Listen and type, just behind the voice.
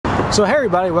So hey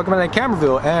everybody, welcome to the camera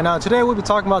review, and today we'll be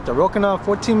talking about the Rokinon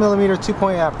 14mm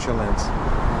 2.8 aperture lens.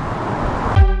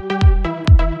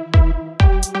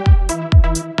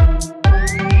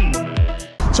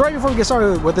 So right before we get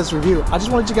started with this review, I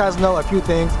just wanted you guys to know a few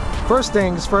things. First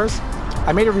things first,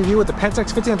 I made a review with the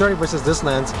Pentax 15-30 versus this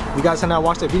lens. If you guys have not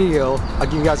watched that video, I'll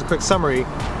give you guys a quick summary.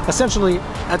 Essentially,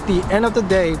 at the end of the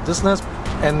day, this lens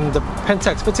and the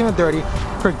Pentax 15-30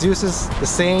 produces the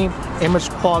same image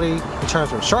quality in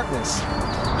terms of sharpness.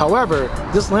 However,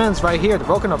 this lens right here, the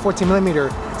Rokinon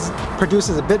 14mm,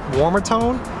 produces a bit warmer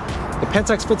tone. The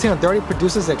Pentax 15-30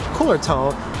 produces a cooler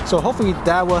tone. So hopefully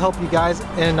that will help you guys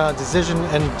in decision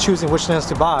and choosing which lens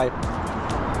to buy.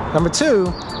 Number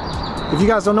two, if you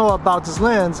guys don't know about this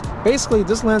lens, basically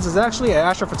this lens is actually an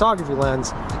astrophotography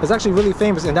lens. It's actually really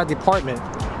famous in that department.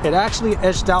 It actually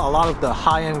edged out a lot of the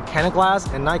high-end Canon glass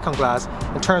and Nikon glass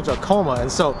in terms of chroma,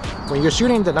 and so when you're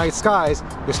shooting the night skies,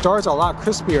 your stars are a lot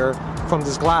crispier from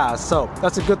this glass. So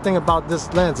that's a good thing about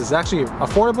this lens. It's actually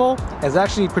affordable, it's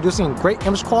actually producing great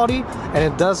image quality, and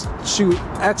it does shoot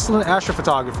excellent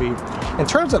astrophotography. In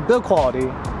terms of build quality,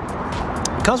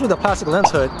 it comes with a plastic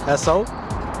lens hood, SO,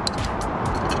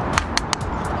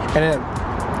 and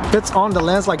it fits on the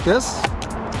lens like this.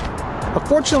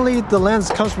 Unfortunately, the lens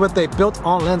comes with a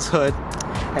built-on lens hood,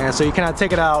 and so you cannot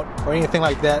take it out or anything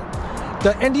like that.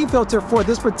 The ND filter for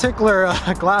this particular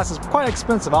glass is quite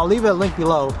expensive. I'll leave a link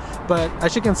below, but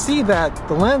as you can see that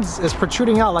the lens is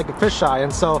protruding out like a fisheye,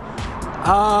 and so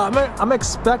I'm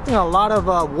expecting a lot of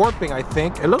warping, I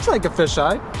think. It looks like a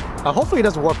fisheye. Hopefully it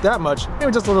doesn't warp that much,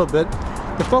 maybe just a little bit.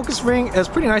 The focus ring is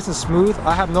pretty nice and smooth.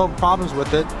 I have no problems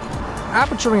with it.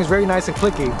 Aperture ring is very nice and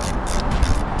clicky.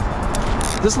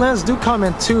 This lens do come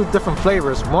in two different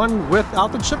flavors, one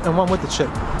without the chip and one with the chip.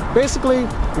 Basically,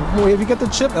 if you get the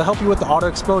chip, it'll help you with the auto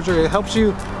exposure. It helps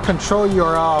you control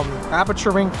your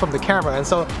aperture ring from the camera, and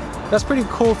so that's pretty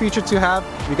cool feature to have.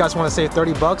 If you guys want to save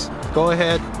 30 bucks, go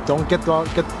ahead. Don't get the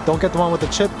one with the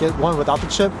chip, get one without the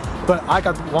chip. But I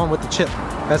got one with the chip.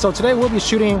 And so today we'll be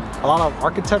shooting a lot of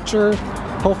architecture,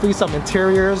 hopefully some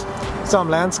interiors, some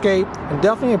landscape, and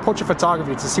definitely portrait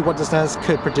photography to see what this lens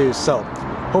could produce. So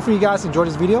hopefully you guys enjoyed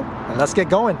this video, and let's get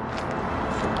going.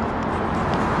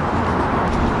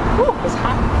 Woo, it's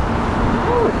hot.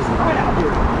 Woo, it's hot out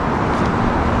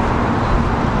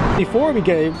here. Before we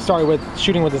get started with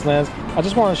shooting with this lens, I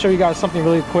just want to show you guys something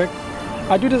really quick.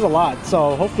 I do this a lot,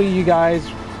 so hopefully you guys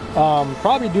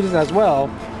probably do this as well.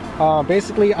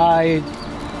 Basically, I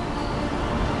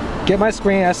get my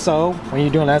screen SO when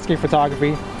you're doing landscape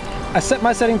photography. I set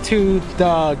my setting to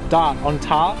the dot on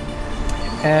top,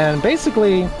 and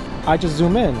basically I just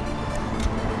zoom in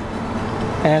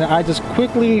and I just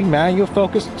quickly manual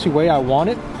focus to the way I want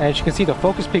it, and as you can see, the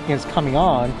focus peaking is coming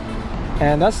on.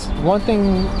 And that's one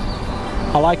thing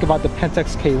I like about the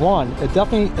Pentax K-1. It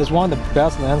definitely is one of the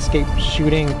best landscape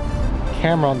shooting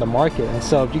camera on the market, and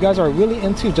so if you guys are really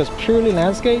into just purely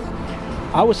landscape,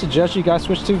 I would suggest you guys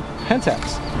switch to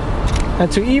Pentax.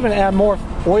 And to even add more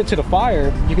oil to the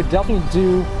fire, you could definitely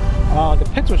do the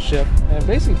pixel shift, and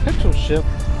basically pixel shift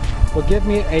will give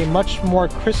me a much more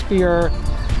crispier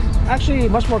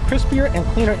and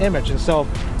cleaner image. And so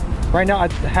right now I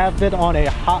have it on a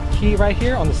hot key right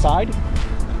here on the side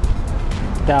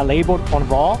that I labeled on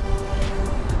raw,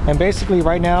 and basically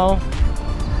right now,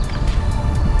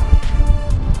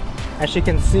 as you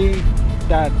can see,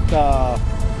 that the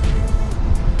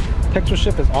pixel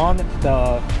shift is on,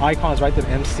 the icon is right there, the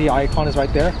MC icon is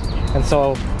right there, and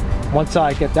so once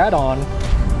I get that on,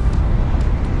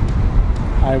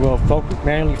 I will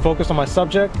manually focus on my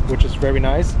subject, which is very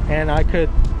nice, and I could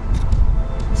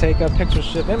take a pixel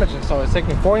shift image. And so it's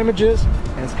taking 4 images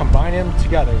and it's combining them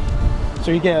together.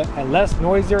 So you get a less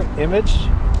noisier image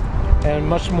and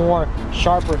much more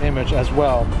sharper image as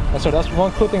well. And so that's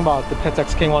one cool thing about the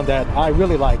Pentax K-1 that I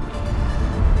really like.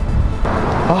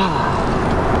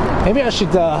 Maybe I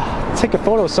should take a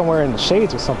photo somewhere in the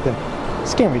shades or something.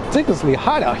 It's getting ridiculously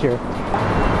hot out here.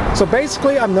 So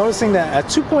basically, I'm noticing that at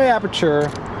 2.8 aperture,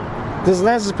 this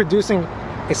lens is producing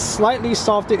a slightly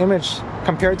softer image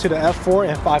compared to the f4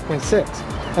 and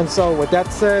 5.6. And so with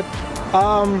that said,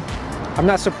 I'm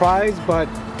not surprised, but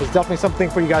it's definitely something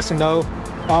for you guys to know.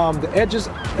 The edges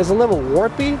is a little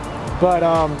warpy, but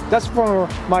that's for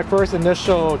my first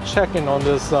initial check-in on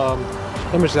this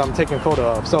image that I'm taking a photo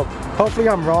of. So hopefully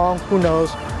I'm wrong, who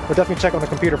knows. We'll definitely check on the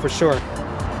computer for sure.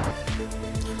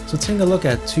 So taking a look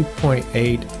at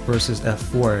 2.8 versus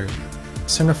f4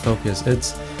 center focus,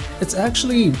 it's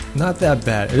actually not that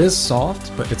bad. It is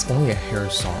soft, but it's only a hair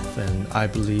soft, and I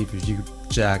believe if you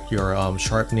jack your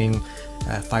sharpening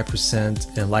at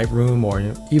 5% in Lightroom or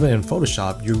even in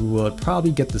Photoshop, you would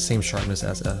probably get the same sharpness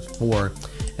as f4.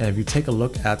 And if you take a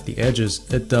look at the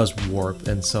edges, it does warp.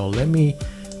 And so let me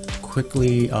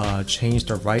quickly change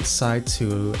the right side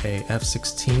to a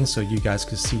f16 so you guys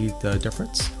can see the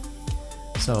difference.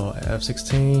 So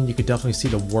f16, you could definitely see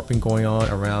the warping going on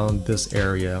around this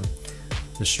area.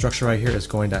 The structure right here is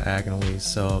going diagonally,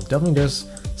 so definitely there's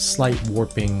slight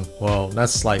warping. Well, not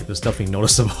slight, it's definitely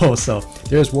noticeable. So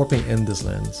there's warping in this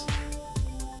lens.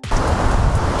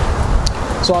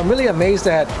 So I'm really amazed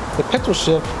at the pixel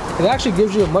shift. It actually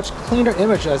gives you a much cleaner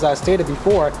image, as I stated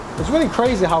before. It's really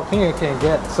crazy how clean it can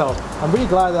get. So I'm really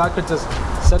glad that I could just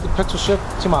set the pixel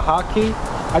shift to my hotkey.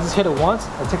 I just hit it once,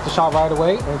 I take the shot right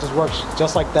away, and it just works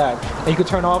just like that. And you can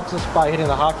turn off just by hitting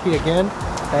the hotkey again.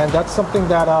 And that's something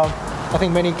that I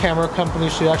think many camera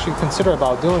companies should actually consider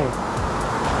about doing.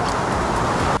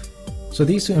 So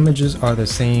these two images are the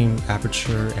same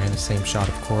aperture and the same shot,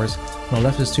 of course. On the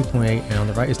left is 2.8 and on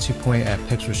the right is 2.8 at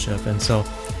pixel shift. And so,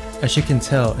 as you can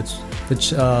tell,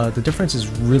 the difference is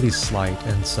really slight.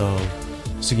 And so,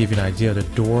 just to give you an idea, the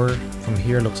door from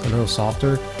here looks a little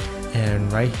softer,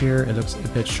 and right here it looks a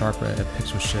bit sharper at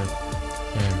pixel shift.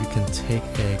 And we can take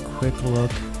a quick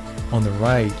look on the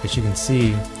right. As you can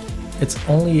see, it's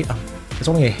only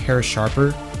a hair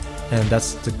sharper, and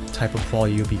that's the type of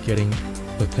quality you'll be getting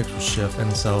with pixel shift.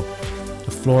 And so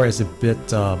the floor is a bit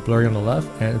blurry on the left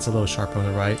and it's a little sharper on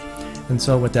the right. And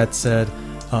so with that said,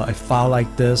 a file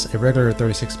like this, a regular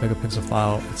 36 megapixel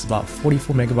file, it's about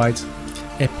 44 megabytes.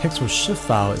 A pixel shift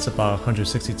file is about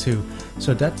 162.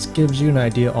 So that gives you an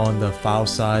idea on the file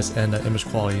size and the image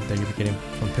quality that you'll be getting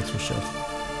from pixel shift.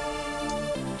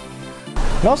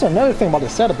 And also another thing about the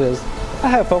setup is I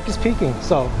have focus peaking.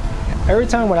 So every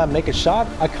time when I make a shot,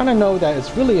 I kind of know that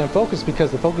it's really in focus because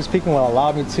the focus peaking will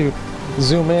allow me to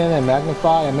zoom in and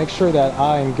magnify and make sure that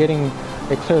I'm getting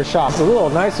a clear shot. It's a little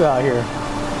nicer out here,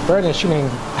 better than shooting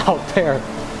out there.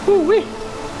 Woo-wee!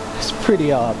 It's pretty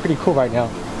cool right now.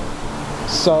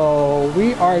 So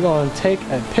we are going to take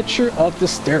a picture of the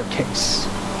staircase.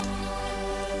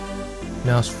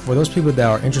 Now, for those people that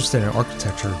are interested in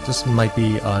architecture, this might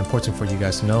be important for you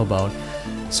guys to know about.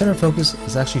 Center focus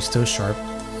is actually still sharp.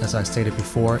 As I stated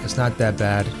before, it's not that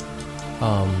bad.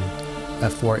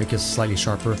 F4, it gets slightly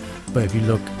sharper, but if you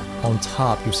look on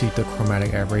top, you see the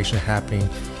chromatic aberration happening.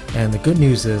 And the good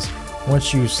news is,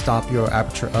 once you stop your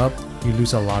aperture up, you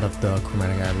lose a lot of the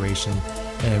chromatic aberration.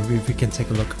 And if we can take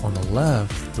a look on the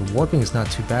left, the warping is not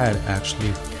too bad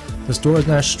actually. This door is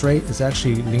not straight, it's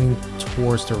actually leaning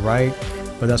towards the right,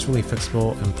 but that's really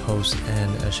fixable in post.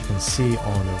 And as you can see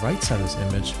on the right side of this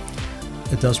image,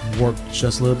 it does warp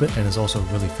just a little bit and is also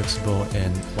really fixable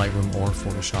in Lightroom or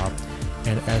Photoshop.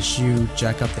 And as you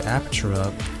jack up the aperture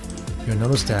up, you'll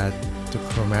notice that the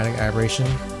chromatic aberration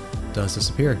does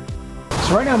disappear.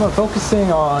 So right now I'm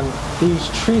focusing on these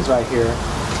trees right here.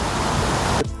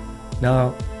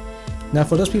 Now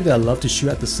for those people that love to shoot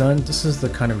at the sun, this is the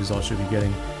kind of results you'll be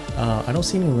getting. I don't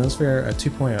see any lens flare at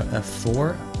 2.0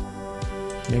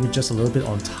 f4, maybe just a little bit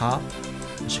on top,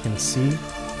 as you can see.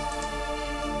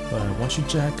 But once you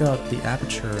jack up the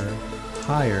aperture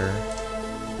higher,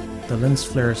 the lens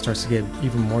flare starts to get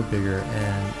even more bigger,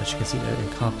 and as you can see, it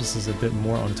encompasses a bit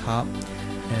more on top.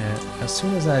 And as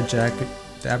soon as I jack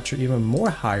the aperture even more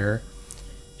higher,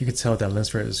 you can tell that lens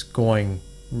flare is going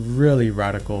really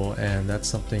radical, and that's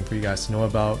something for you guys to know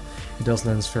about. It does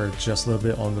lens flare just a little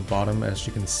bit on the bottom, as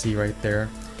you can see right there,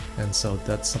 and so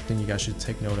that's something you guys should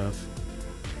take note of.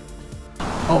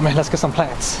 Oh man, let's get some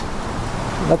plants.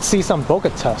 Let's see some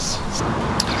bokeh tests.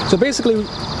 So basically,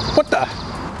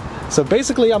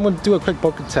 I'm going to do a quick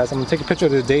bokeh test. I'm going to take a picture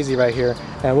of the daisy right here,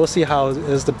 and we'll see how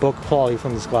is the bokeh quality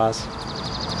from this glass.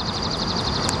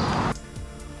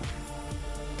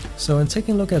 So in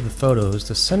taking a look at the photos,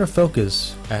 the center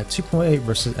focus at 2.8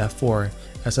 versus f4,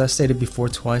 as I stated before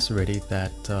twice already,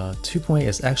 that 2.8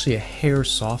 is actually a hair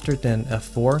softer than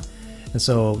f4, and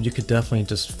so you could definitely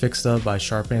just fix that by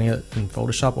sharpening it in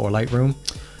Photoshop or Lightroom.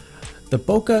 The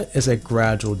bokeh is a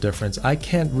gradual difference. I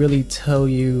can't really tell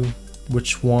you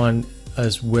which one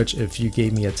is which if you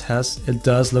gave me a test. It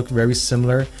does look very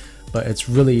similar, but it's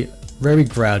really very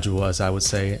gradual, as I would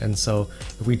say. And so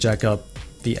if we jack up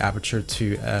the aperture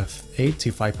to f8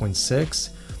 to 5.6,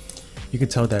 you can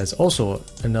tell that it's also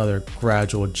another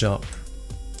gradual jump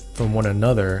from one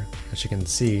another, as you can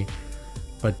see.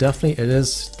 But definitely it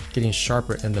is getting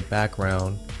sharper in the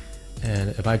background. And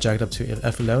if I jack it up to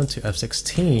f11 to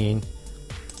f16,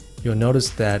 you'll notice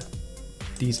that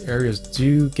these areas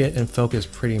do get in focus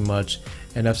pretty much.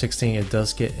 And f16 it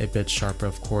does get a bit sharper,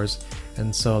 of course.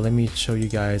 And so let me show you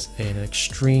guys an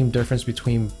extreme difference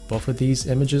between both of these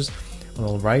images. On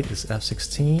the right is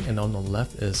f16 and on the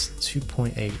left is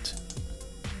 2.8.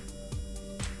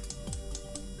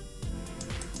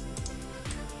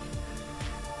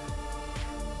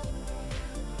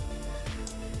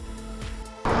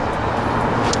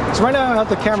 So right now I have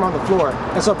the camera on the floor,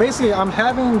 and so basically I'm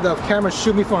having the camera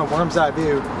shoot me from a worm's eye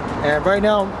view, and right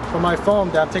now from my phone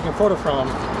that I'm taking a photo from,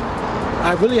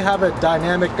 I really have a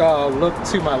dynamic look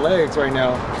to my legs right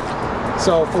now.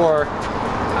 So for,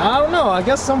 I don't know, I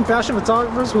guess some fashion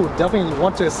photographers who definitely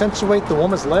want to accentuate the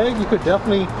woman's leg, you could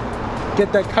definitely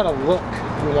get that kind of look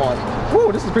you want.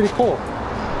 Whoa, this is pretty cool.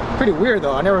 Pretty weird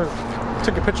though, I never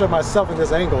took a picture of myself in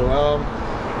this angle.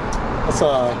 That's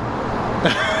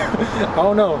I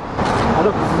don't know. I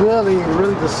look really,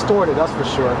 really distorted, that's for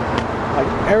sure. Like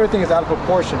everything is out of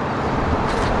proportion.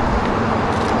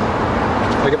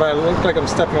 Like if I look like I'm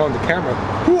stepping on the camera.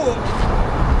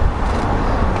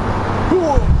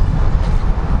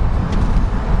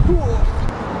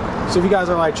 So if you guys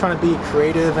are like trying to be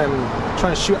creative and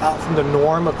trying to shoot out from the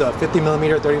norm of the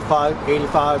 50mm, 35,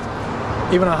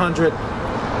 85, even 100,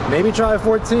 maybe try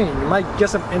 14. You might get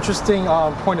some interesting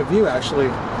point of view actually.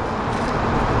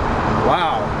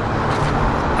 Wow.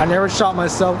 I never shot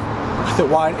myself with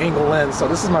a wide angle lens, so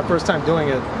this is my first time doing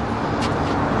it.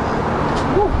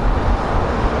 Woo.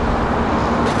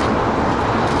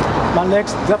 My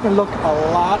legs definitely look a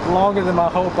lot longer than my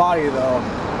whole body though.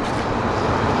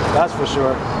 That's for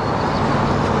sure.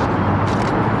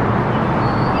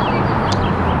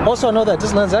 Also, I know that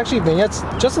this lens actually vignettes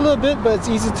just a little bit, but it's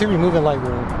easy to remove in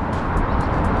Lightroom.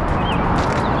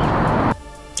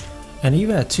 And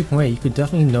even at 2.8, you could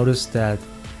definitely notice that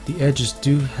the edges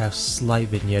do have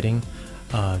slight vignetting.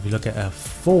 If you look at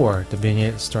f4, the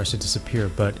vignette starts to disappear.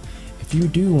 But if you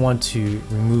do want to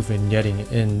remove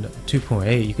vignetting in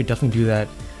 2.8, you could definitely do that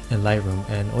in Lightroom.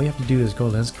 And all you have to do is go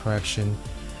lens correction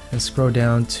and scroll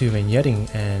down to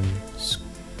vignetting, and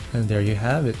there you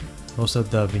have it. Most of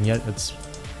the vignette is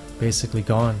basically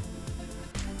gone.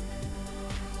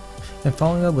 And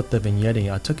following up with the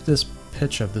vignetting, I took this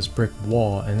picture of this brick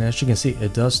wall, and as you can see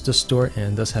it does distort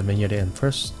and does have vignetting. And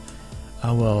first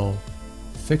I will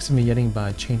fix the vignetting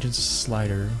by changing the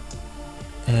slider.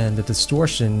 And the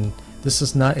distortion, this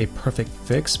is not a perfect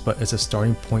fix, but it's a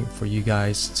starting point for you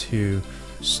guys to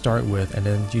start with, and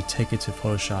then you take it to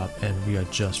Photoshop and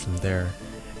readjust from there.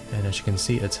 And as you can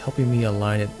see, it's helping me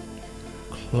align it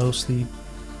closely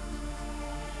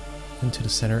into the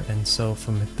center. And so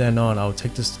from then on, I'll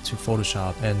take this to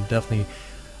Photoshop and definitely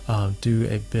do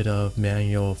a bit of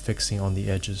manual fixing on the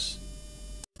edges.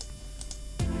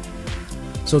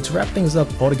 So to wrap things up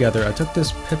all together, I took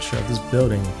this picture of this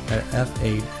building at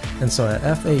f8, and so at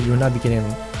f8 you will not be getting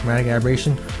chromatic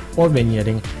aberration or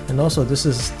vignetting, and also this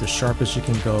is the sharpest you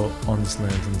can go on this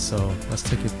lens. And so let's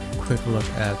take a quick look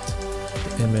at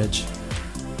the image,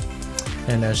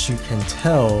 and as you can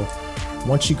tell,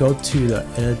 once you go to the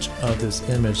edge of this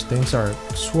image, things are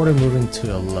sort of moving to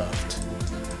the left.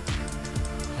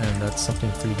 And that's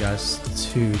something for you guys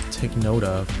to take note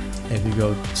of. And if you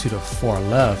go to the far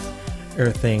left,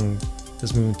 everything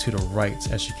is moving to the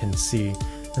right, as you can see.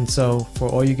 And so for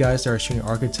all you guys that are shooting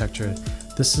architecture,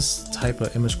 this is the type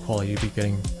of image quality you'll be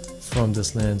getting from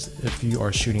this lens if you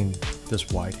are shooting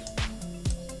this wide.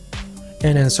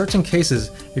 And in certain cases,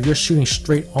 if you're shooting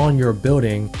straight on your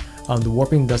building, the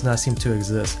warping does not seem to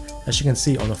exist. As you can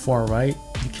see on the far right,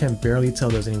 you can barely tell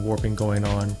there's any warping going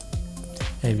on.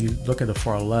 And if you look at the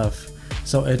far left,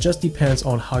 so it just depends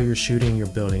on how you're shooting your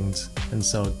buildings, and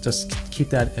so just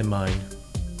keep that in mind.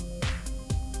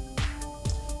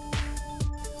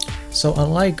 So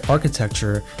unlike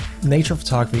architecture, nature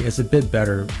photography is a bit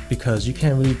better because you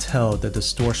can't really tell the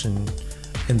distortion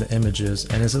in the images,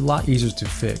 and it's a lot easier to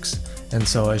fix. And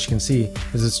so as you can see,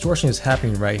 the distortion is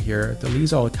happening right here. The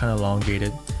leaves are kind of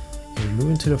elongated. And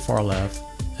moving to the far left,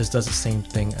 it does the same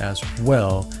thing as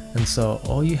well. And so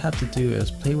all you have to do is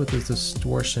play with this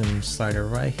distortion slider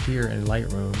right here in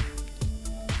Lightroom,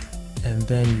 and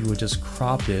then you would just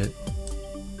crop it,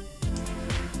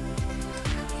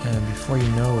 and before you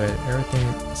know it, everything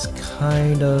is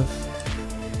kind of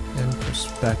in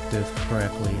perspective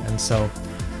correctly. And so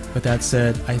with that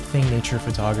said, I think nature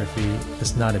photography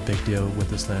is not a big deal with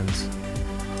this lens.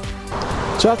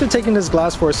 So after taking this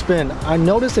glass for a spin, I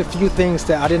noticed a few things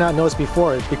that I did not notice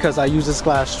before because I use this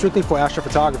glass strictly for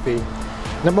astrophotography.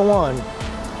 Number one,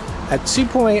 at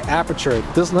 2.8 aperture,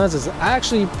 this lens is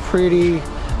actually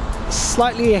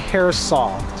slightly a hair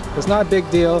soft. It's not a big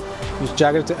deal. You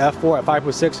jack it to f4 at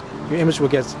 5.6, your image will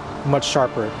get much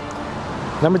sharper.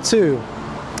 Number 2,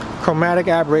 chromatic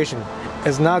aberration.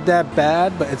 It's not that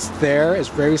bad, but it's there. It's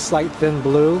very slight thin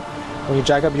blue. When you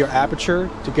jack up your aperture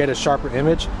to get a sharper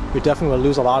image, you definitely will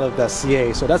lose a lot of that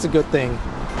CA, so that's a good thing.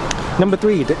 Number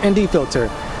 3, the ND filter.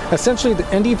 Essentially, the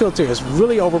ND filter is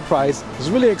really overpriced, it's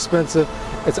really expensive,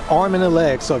 it's arm and a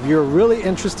leg, so if you're really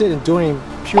interested in doing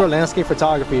pure landscape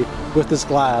photography with this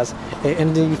glass, an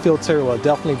ND filter will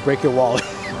definitely break your wallet.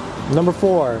 Number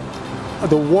 4,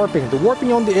 the warping. The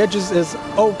warping on the edges is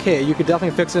okay. You could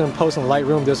definitely fix it in post in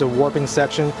Lightroom. There's a warping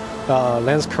section,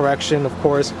 lens correction, of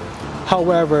course.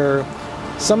 However,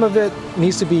 some of it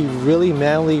needs to be really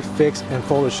manually fixed in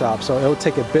Photoshop, so it'll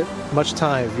take a bit much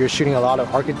time if you're shooting a lot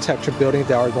of architecture buildings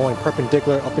that are going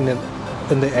perpendicular up in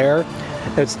the air.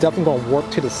 It's definitely going to warp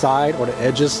to the side or the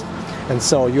edges, and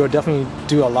so you'll definitely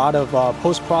do a lot of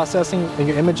post-processing in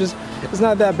your images. It's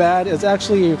not that bad. It's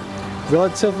actually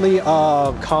relatively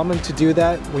common to do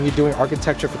that when you're doing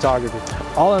architecture photography.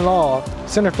 All in all,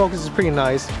 center focus is pretty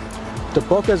nice. The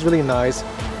bokeh is really nice.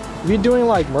 If you're doing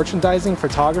like merchandising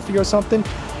photography or something,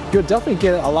 you'll definitely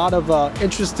get a lot of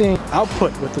interesting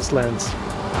output with this lens.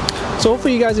 So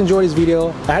hopefully you guys enjoyed this video.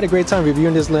 I had a great time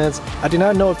reviewing this lens. I did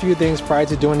not know a few things prior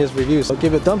to doing this review, so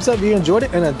give it a thumbs up if you enjoyed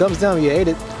it and a thumbs down if you ate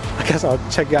it. I guess I'll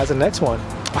check you guys in the next one.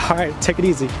 Alright, take it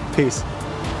easy. Peace.